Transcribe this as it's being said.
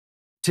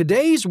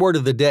Today's word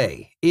of the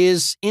day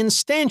is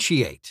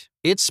instantiate.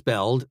 It's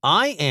spelled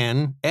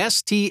I-N-S-T-A-N-T-I-A-T-E.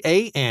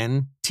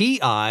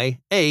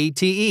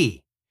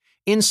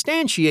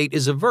 Instantiate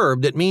is a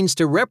verb that means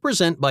to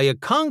represent by a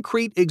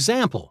concrete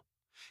example.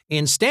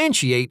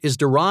 Instantiate is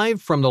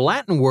derived from the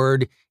Latin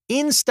word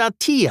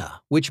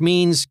Instantia, which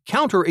means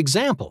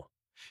counterexample.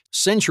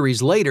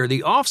 Centuries later,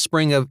 the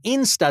offspring of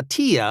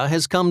Instantia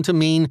has come to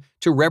mean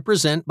to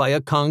represent by a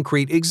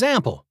concrete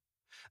example.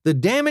 The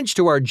damage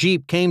to our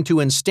Jeep came to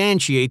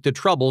instantiate the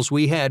troubles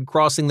we had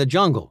crossing the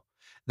jungle.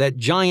 That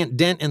giant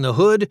dent in the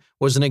hood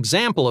was an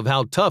example of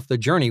how tough the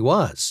journey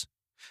was.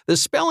 The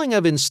spelling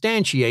of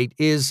instantiate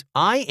is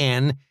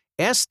I-N-S-T-A-N-T-I-A-T-E.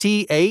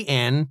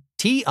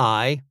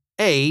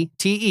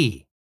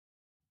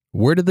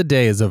 Word of the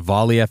Day is a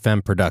Volley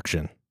FM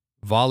production.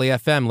 Volley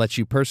FM lets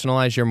you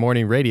personalize your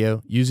morning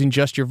radio using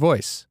just your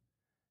voice.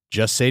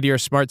 Just say to your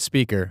smart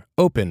speaker,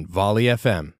 "Open Volley FM."